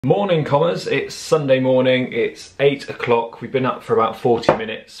Morning, commas. It's Sunday morning, it's 8 o'clock. We've been up for about 40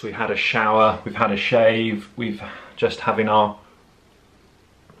 minutes. We've had a shower, we've had a shave, we've just having our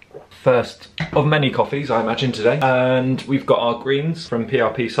first of many coffees, I imagine, today. And we've got our greens from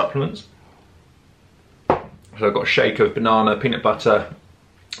PRP supplements. So I've got a shake of banana, peanut butter,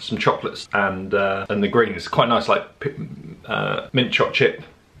 some chocolates, and the greens. Quite nice, like mint choc chip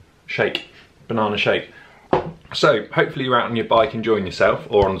shake, banana shake. So hopefully you're out on your bike enjoying yourself,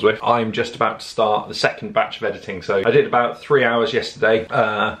 or on Zwift. I'm just about to start the second batch of editing. So I did about 3 hours yesterday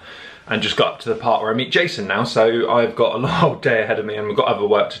and just got up to the part where I meet Jason now. So I've got a long day ahead of me and we've got other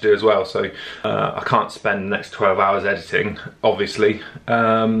work to do as well. So I can't spend the next 12 hours editing, obviously.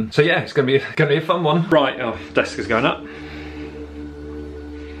 So yeah, it's gonna be a fun one. Right, oh, desk is going up.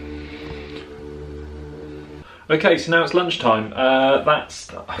 Okay, so now it's lunchtime.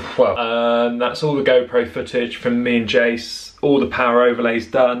 That's all the GoPro footage from me and Jace, all the power overlays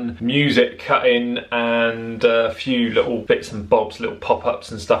done, music cut in, and a few little bits and bobs, little pop-ups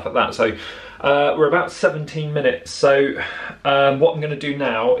and stuff like that. So we're about 17 minutes. So what I'm gonna do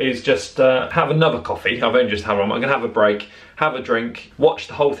now is just have another coffee. I've only just had one. I'm gonna have a break, have a drink, watch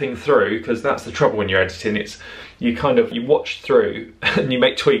the whole thing through, because that's the trouble when you're editing. It's you watch through and you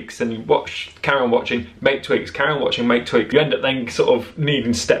make tweaks, and you carry on watching, make tweaks, carry on watching, make tweaks. You end up then sort of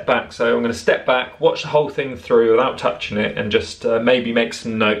needing to step back. So I'm going to step back, watch the whole thing through without touching it, and just maybe make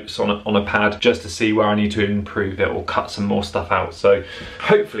some notes on a pad just to see where I need to improve it or cut some more stuff out. So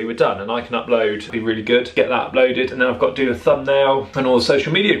hopefully we're done and I can upload. It'll be really good. Get that uploaded, and then I've got to do the thumbnail and all the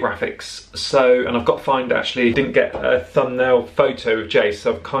social media graphics. So, and I've got to find, actually didn't get a thumbnail photo of Jace,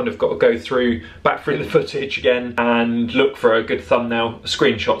 so I've kind of got to go back through the footage again and look for a good thumbnail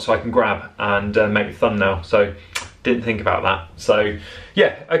screenshot so I can grab and make a thumbnail. So didn't think about that. So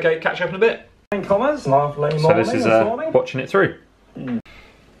yeah, okay, catch up in a bit. Commas, lovely morning. So this is watching it through.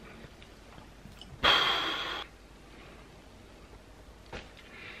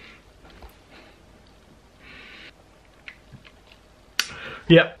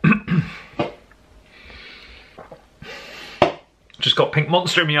 Yep. Just got pink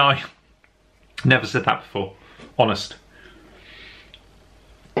monster in my eye. Never said that before. Honest.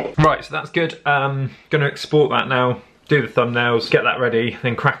 Right, so that's good. Gonna export that now, do the thumbnails, get that ready,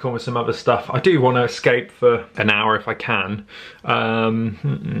 then crack on with some other stuff. I do want to escape for an hour if I can.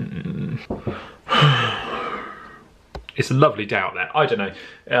 It's a lovely day out there. I don't know.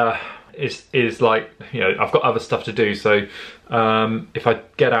 It's like, you know, I've got other stuff to do, so if I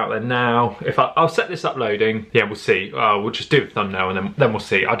get out there now, I'll set this uploading, yeah, we'll see. We'll just do the thumbnail and then we'll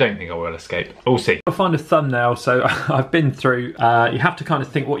see. I don't think I will escape. We'll see. I'll find a thumbnail. So I've been through, you have to kind of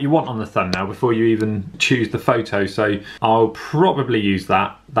think what you want on the thumbnail before you even choose the photo. So I'll probably use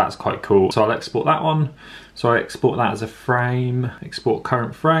that. That's quite cool. So I'll export that one. So I export that as a frame, export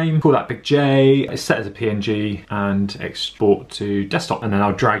current frame, call that Big J, it's set as a PNG, and export to desktop, and then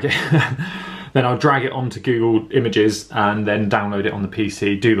I'll drag it then I'll drag it onto Google Images and then download it on the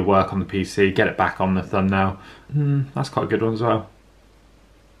PC, do the work on the PC, get it back on the thumbnail. That's quite a good one as well.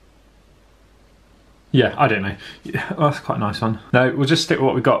 Yeah, I don't know. Yeah, well, that's quite a nice one. No, we'll just stick with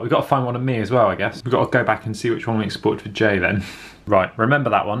what we've got. We've got to find one of me as well, I guess. We've got to go back and see which one we exported for Jay then. Right, remember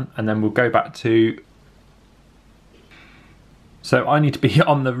that one, and then we'll go back to... So I need to be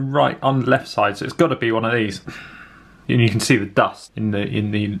on the left side, so it's got to be one of these. And you can see the dust in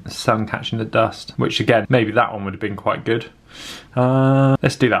the sun catching the dust, which again, maybe that one would have been quite good.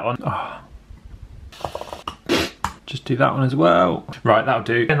 Let's do that one. Oh. Just do that one as well. Right, that'll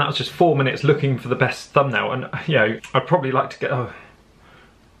do. And that was just 4 minutes looking for the best thumbnail, and you know, I'd probably like to get.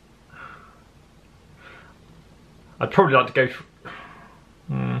 I'd probably like to go.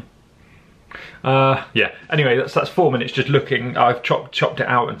 Yeah, anyway, that's 4 minutes just looking. I've chopped it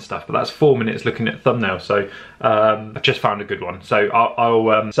out and stuff, but that's 4 minutes looking at thumbnail. So I've just found a good one. So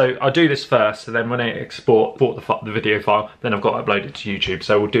I'll do this first, so then when I export the video file, then I've got to upload it to YouTube.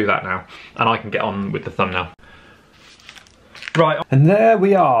 So we'll do that now, and I can get on with the thumbnail. Right, and there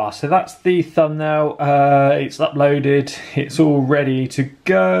we are. So that's the thumbnail. It's uploaded. It's all ready to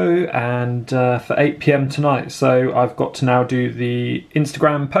go, and for 8 PM tonight. So I've got to now do the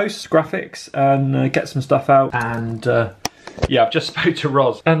Instagram posts, graphics, and get some stuff out. And yeah, I've just spoke to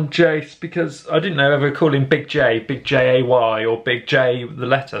Roz and Jace, because I didn't know ever call him Big J, Big J-A-Y, or Big J the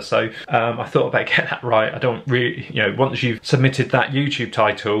letter. So I thought I'd better get that right. I don't really, you know, once you've submitted that YouTube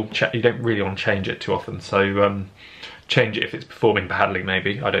title, you don't really want to change it too often. So change it if it's performing badly,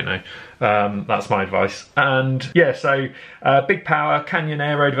 maybe, I don't know. That's my advice. And yeah, so big power, Canyon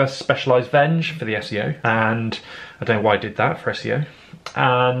Aero vs Specialized Venge for the SEO, and I don't know why I did that for SEO.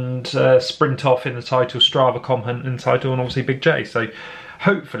 And Sprint Off in the title, Strava, KOM HUNT in the title, and obviously Big J. So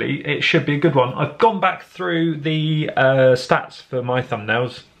hopefully it should be a good one. I've gone back through the stats for my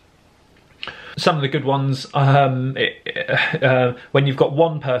thumbnails. Some of the good ones, when you've got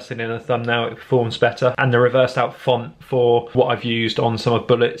one person in a thumbnail, it performs better, and the reversed out font for what I've used on some of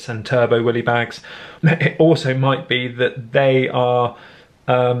Bullets and Turbo Willy bags. It also might be that they are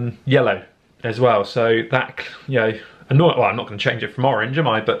yellow as well, so that, you know, well, I'm not going to change it from orange, am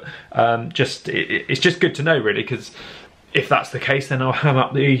I? But it's just good to know, really, because if that's the case, then I'll ham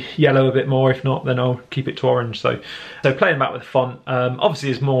up the yellow a bit more. If not, then I'll keep it to orange. So playing about with the font,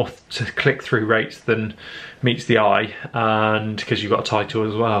 obviously there's more to click-through rates than meets the eye, and because you've got a title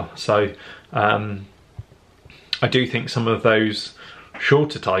as well. So I do think some of those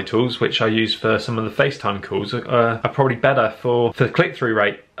shorter titles, which I use for some of the FaceTime calls, are probably better for the click-through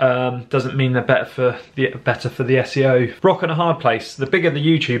rate. Doesn't mean they're better for the SEO. Rock and a hard place. The bigger the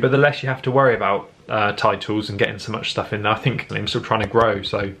YouTuber, the less you have to worry about titles and getting so much stuff in there. I think I'm still trying to grow,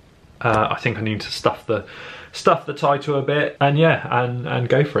 so I think I need to stuff the title a bit, and yeah, and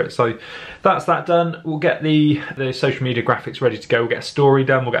go for it. So that's that done. We'll get the social media graphics ready to go. We'll get a story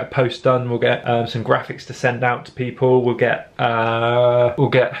done, we'll get a post done, we'll get some graphics to send out to people. We'll get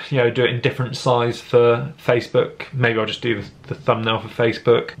you know, do it in different size for Facebook. Maybe I'll just do the thumbnail for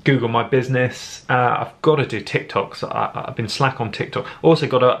Facebook. Google My Business. I've got to do TikTok, so I've been slack on TikTok. Also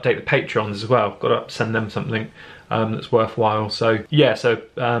got to update the Patreons as well. Got to send them something that's worthwhile. So yeah, so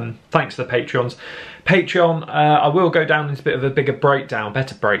thanks to the Patreons. Patreon, I will go down into a bit of a better breakdown.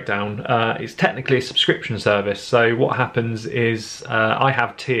 It's technically a subscription service, so what happens is I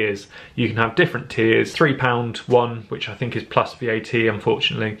have tiers. You can have different tiers. £3 one, which I think is plus VAT,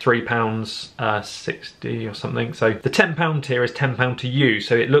 unfortunately. £3.60 or something. So the £10 tier is £10 to you,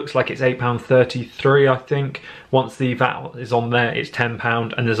 so it looks like it's £8.33, I think. Once the VAT is on there, it's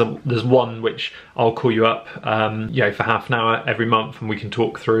 £10, and there's one which I'll call you up, you know, for half an hour every month, and we can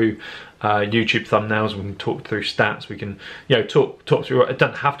talk through YouTube thumbnails, we can talk through stats, we can, you know, talk through. It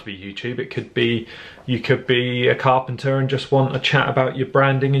doesn't have to be YouTube. It could be, you could be a carpenter and just want a chat about your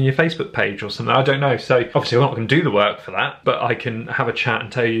branding and your Facebook page or something. I don't know. So obviously I'm not going to do the work for that, but I can have a chat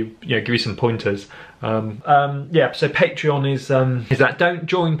and tell you, you know, give you some pointers. Yeah, so Patreon is that. Don't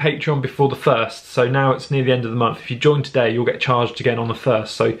join Patreon before the 1st. So now it's near the end of the month. If you join today, you'll get charged again on the 1st.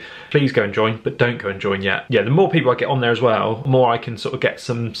 So please go and join, but don't go and join yet. Yeah, the more people I get on there as well, the more I can sort of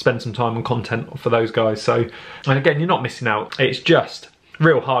spend some time on content for those guys. So, and again, you're not missing out. It's just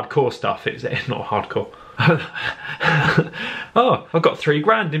real hardcore stuff. It's not hardcore. Oh, I've got $3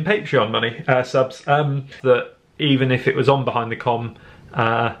 grand in Patreon money, subs. That even if it was on Behind the Com,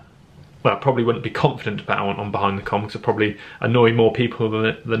 well, I probably wouldn't be confident about on Behind the Com, because it'll probably annoy more people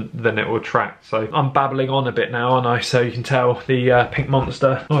than it will attract. So I'm babbling on a bit now, aren't I? So you can tell the pink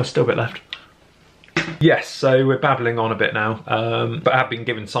monster. Oh, there's still a bit left. Yes, so we're babbling on a bit now, but I have been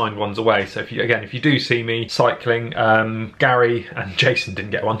giving signed ones away. So if you do see me cycling, Gary and Jason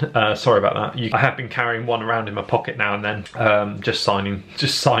didn't get one. Sorry about that. I have been carrying one around in my pocket now and then, just sign them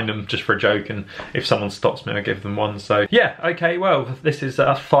just for a joke, and if someone stops me, I give them one. So yeah, okay. Well, this is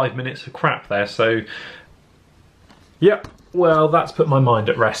 5 minutes of crap there. So yep. Well, that's put my mind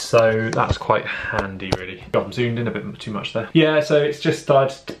at rest, so that's quite handy, really. God, I'm zoomed in a bit too much there. Yeah, so it's just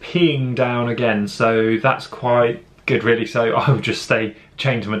started peeing down again, so that's quite good, really. So I'll just stay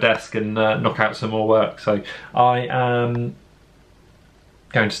chained to my desk and knock out some more work. So I am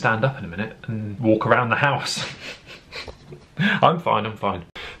going to stand up in a minute and walk around the house. I'm fine.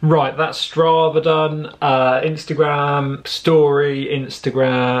 Right, that's Strava done. Instagram story,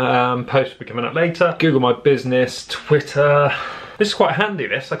 Instagram post will be coming up later. Google My Business, Twitter. This is quite handy.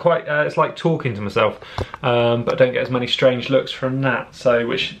 This it's like talking to myself, but I don't get as many strange looks from that. So,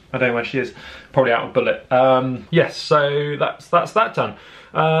 which I don't know where she is. Probably out of Bullet. Yes, so that's that done.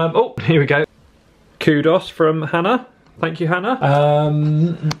 Oh, here we go. Kudos from Hannah. Thank you, Hannah.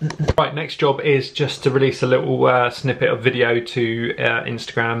 Right, next job is just to release a little snippet of video to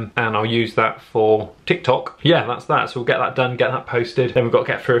Instagram, and I'll use that for TikTok. Yeah, that's that. So we'll get that done, get that posted. Then we've got to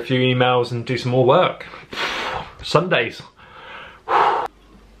get through a few emails and do some more work. Sundays. Oh,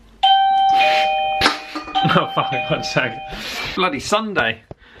 fuck, 1 sec. Bloody Sunday.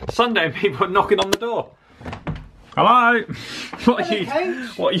 Sunday and people are knocking on the door. Hello?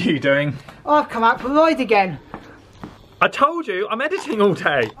 What are you doing? Oh, I've come out for a ride again. I told you, I'm editing all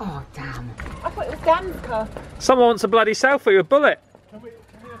day. Oh, damn. I thought it was Dan's car. Someone wants a bloody selfie with Bullet.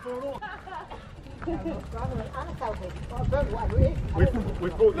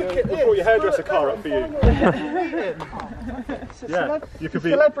 We've brought your hairdresser car up for you. Yeah,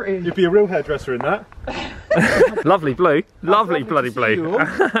 you'd be a real hairdresser in that. Lovely blue, lovely bloody blue.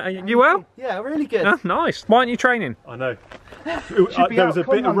 You well? Yeah, really good. Oh, nice. Why aren't you training? I know. There was a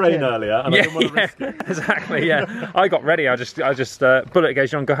bit of rain earlier, and I didn't want to risk it. Exactly. Yeah, I got ready. I just Bullet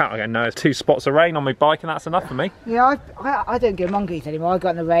goes, "You want to go out?" I go, "No, it's 2 spots of rain on my bike, and that's enough for me." Yeah, I don't get monkeys anymore. I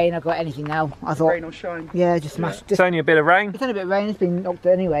got in the rain. I got anything now. I thought rain or shine. Yeah, just smash. It's only a bit of rain. It's only a bit of rain. It's been knocked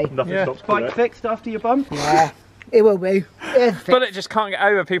anyway. Nothing stops Bike Bullet. fixed after your bump? Yeah, it will be. Bullet just can't get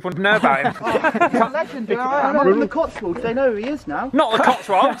over people know about him. He's a legend. I'm up in the Cotswolds. They know who he is now. Not the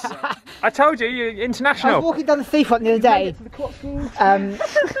Cotswolds. I told you, you're I was international. walking down the seafront the other day. To the Cotswolds.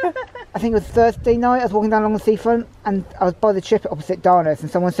 I think it was Thursday night. I was walking down along the seafront, and I was by the chip opposite Darners, and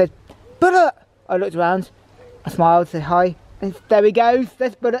someone said, "Bullet!" I looked around, I smiled, said hi. And there he goes,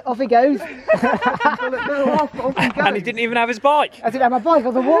 there's Bullet, off he goes. And he didn't even have his bike. I didn't have my bike, I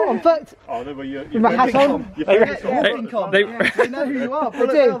was on foot. Oh, no, well, With my hat on. Walking comma. They know who you are. They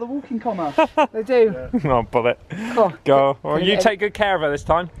Bullet do. Bell, the walking comma. They do. Oh, Bullet. Oh, Go. Well, you take good care of her this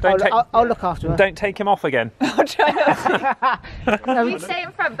time. I'll look after her. Don't take him off again. I'll try not to. You stay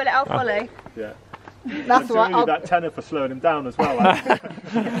in front, Bullet, I'll follow. Yeah. That's It's right. only that tenner for slowing him down as well.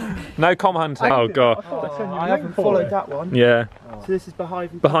 No com hunting. Oh, God. I haven't followed that one. Yeah. So this is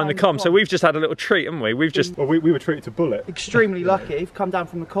behind Behind the com. So we've just had a little treat, haven't we? We've just... Well, we were treated to Bullet. extremely lucky. We've come down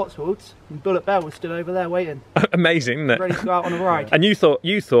from the Cotswolds, and Bullet Bell was still over there waiting, Amazing, isn't it? ready to go out on a ride. And you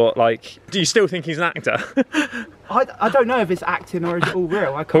thought, like, do you still think he's an actor? I don't know if it's acting or is it all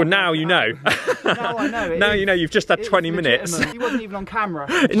real. I can't Well, now you know. Now I know. Now you know you've just had It 20 was minutes. legitimate. He wasn't even on camera.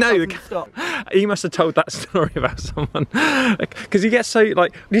 No, He doesn't stop. He must have told that story about someone. Because he gets so,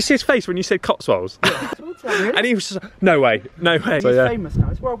 like, did you see his face when you said Cotswolds? And he was just like, no way, no way. He's So, yeah. famous now.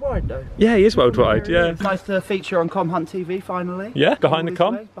 It's worldwide though. Yeah, he is worldwide, yeah. It's nice to feature on KOM HUNT TV finally. Yeah, behind the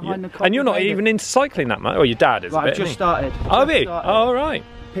com. Behind the com. And you're not even into cycling that much. Well, your dad is Right, a bit, I've just isn't started. he? Oh, have you? Oh, right.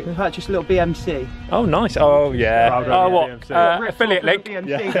 Purchased a little BMC. Oh, nice. Oh, yeah. Proud of Oh, you, what? BMC. Affiliate link. BMC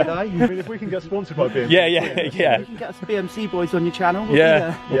Yeah. today. I mean, if we can get sponsored by BMC. Yeah. You can get us BMC boys on your channel. We'll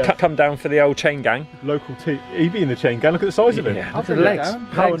Yeah. be We'll come down for the old chain gang. Local team. He'd be in the chain gang. Look at the size of him. Yeah, I'll look at the bring it legs. down.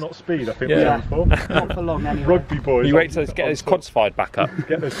 Power, not speed, I think Yeah. we're going for. there. Not for long anyway. Rugby boys. You wait till he gets his quads fired back up.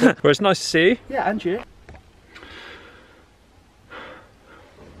 Get those Well, it's nice to see you. Yeah, and you.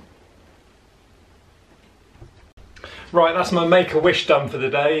 Right, that's my Make-A-Wish done for the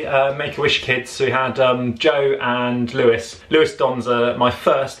day. Make-A-Wish kids. So we had Joe and Lewis. Lewis Don's my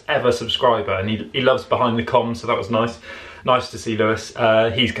first ever subscriber, and he loves Behind the Com, so that was nice. Nice to see Lewis.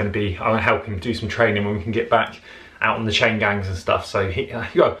 He's going to be, I'm going to help him do some training when we can get back out on the chain gangs and stuff. So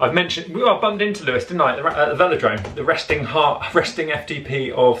I've mentioned, I bumped into Lewis, didn't I, at the velodrome, the resting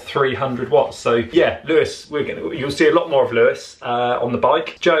FTP of 300 watts. So yeah, Lewis, you'll see a lot more of Lewis on the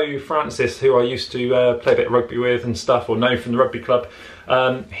bike. Joe Francis, who I used to play a bit of rugby with and stuff, or know from the rugby club,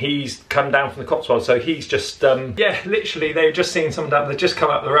 he's come down from the Cotswolds, so he's just, yeah, literally they've just seen someone down, they've just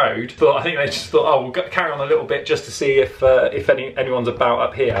come up the road. I think they just thought, oh, we'll carry on a little bit just to see if anyone's about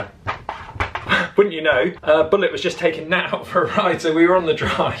up here. Wouldn't you know, Bullet was just taking Nat out for a ride, so we were on the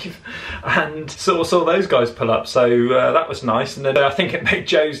drive and saw those guys pull up, so that was nice. And then I think it made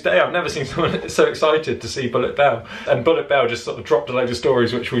Joe's day. I've never seen someone so excited to see Bullet Bell. And Bullet Bell just sort of dropped a load of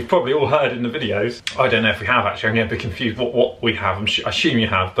stories which we've probably all heard in the videos. I don't know if we have actually, I'm getting a bit confused what we have. I assume you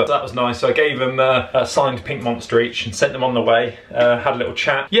have, but that was nice. So I gave them a signed pink monster each and sent them on the way, had a little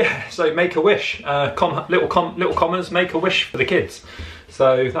chat. Yeah, so Make-A-Wish, little commas, Make-A-Wish for the kids.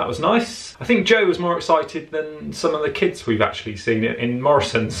 So that was nice. I think Joe was more excited than some of the kids we've actually seen in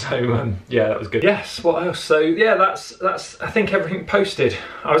Morrison. So yeah, that was good. Yes, what else? So yeah, that's I think everything posted.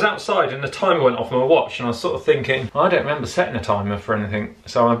 I was outside and the timer went off on my watch and I was sort of thinking, I don't remember setting a timer for anything.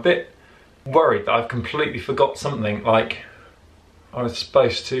 So I'm a bit worried that I've completely forgot something, like I was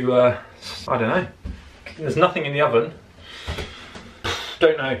supposed to, I don't know. There's nothing in the oven.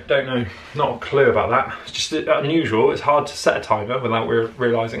 Don't know, not a clue about that. It's just unusual, it's hard to set a timer without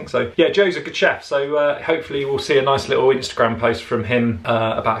realising. So yeah, Joe's a good chef, so hopefully we'll see a nice little Instagram post from him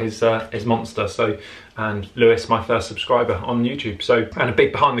about his monster. So, and Lewis, my first subscriber on YouTube, so, and a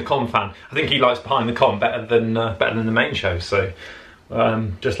big Behind the Com fan. I think he likes Behind the Com better than the main show, so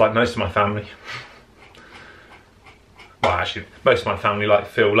just like most of my family. Well, actually, most of my family like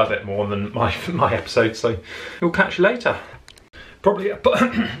Phil love it more than my episodes, so we'll catch you later. Probably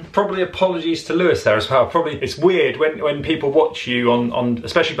apologies to Lewis there as well. Probably it's weird when people watch you on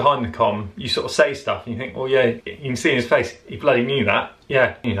especially Behind the Com, you sort of say stuff and you think, well, yeah, you can see in his face, he bloody knew that.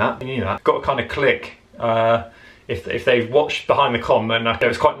 Yeah, he knew that. Got to kind of click if they've watched behind the com, then it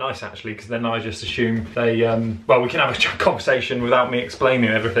was quite nice actually, because then I just assume they well, we can have a conversation without me explaining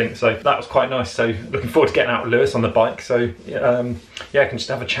everything. So that was quite nice. So looking forward to getting out with Lewis on the bike. So yeah, I can just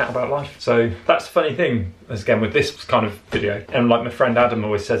have a chat about life. So that's the funny thing, as again with this kind of video, and like my friend Adam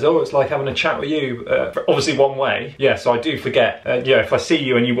always says, oh, it's like having a chat with you, obviously one way. Yeah, so I do forget, yeah, if I see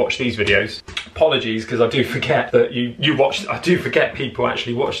you and you watch these videos, apologies, because I do forget that you watch, I do forget people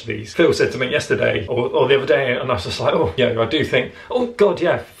actually watch these. Phil said to me yesterday or the other day, and I was just like, oh yeah, I do think, oh god,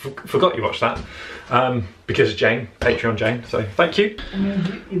 yeah, forgot you watched that, because of Jane, Patreon Jane, so thank you.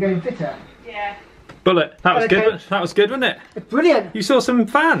 You're going fitter? Yeah. Bullet, that was good. That was good, wasn't it? Brilliant. You saw some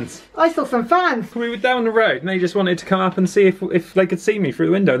fans. I saw some fans. We were down the road and they just wanted to come up and see if they could see me through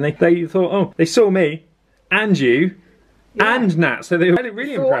the window, and they thought, oh, they saw me and you and Nat, so they were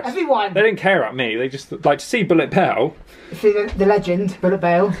really impressed. Everyone. They didn't care about me. They just like to see Bullet Bell. See the legend, Bullet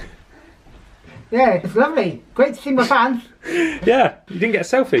Bell. Yeah, it's lovely. Great to see my fans. Yeah, you didn't get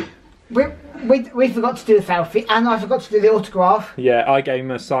a selfie. We forgot to do the selfie, and I forgot to do the autograph. Yeah, I gave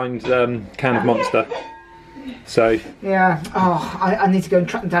him a signed can of Monster. So yeah, oh, I need to go and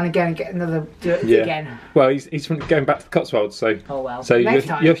track them down again and get another do it again. Well, he's going back to the Cotswolds, so oh well. So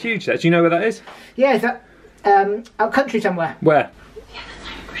you're huge there. Do you know where that is? Yeah, is that out country somewhere? Where?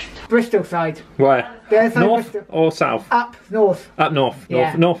 Bristol side. Where? North or south? Up north. Up north.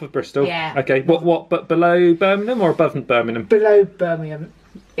 Yeah. North of Bristol. Yeah. Okay. What? But below Birmingham or above Birmingham? Below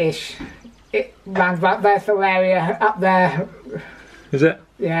Birmingham-ish. It round about there sort of area, up there. Is it?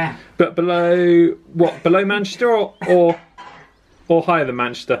 Yeah. But below what? Below Manchester or higher than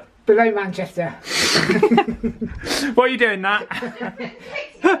Manchester? Below Manchester. What are you doing, Nat?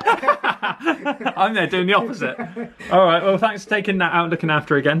 I'm there doing the opposite. All right. Well, thanks for taking Nat out and looking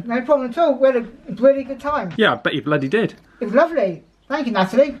after her again. No problem at all. We had a really good time. Yeah, I bet you bloody did. It was lovely. Thank you,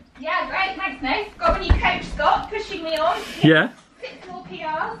 Natalie. Yeah, great, thanks, Nick. Got a new coach, Scott, pushing me on. Yeah. 6 more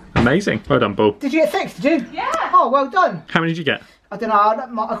PRs. Amazing. Well done, Bull. Did you get 6? Did you? Yeah. Oh, well done. How many did you get? I don't know.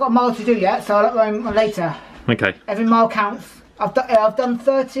 I've got a mile to do yet, so I'll let them later. Okay. Every mile counts. I've done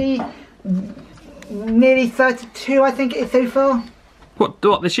 30, nearly 32, I think it is so far.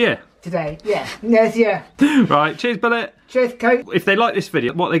 What this year? Today, yeah. Yes, yeah. Right. Cheers, Bullet. Cheers, coach. If they like this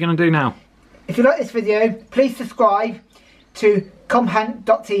video, what are they going to do now? If you like this video, please subscribe to KOM HUNT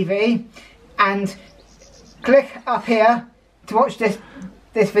TV and click up here to watch this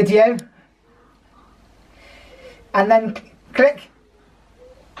video, and then click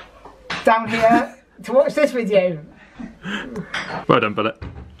down here to watch this video. Well done, Bullet.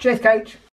 Cheers, coach.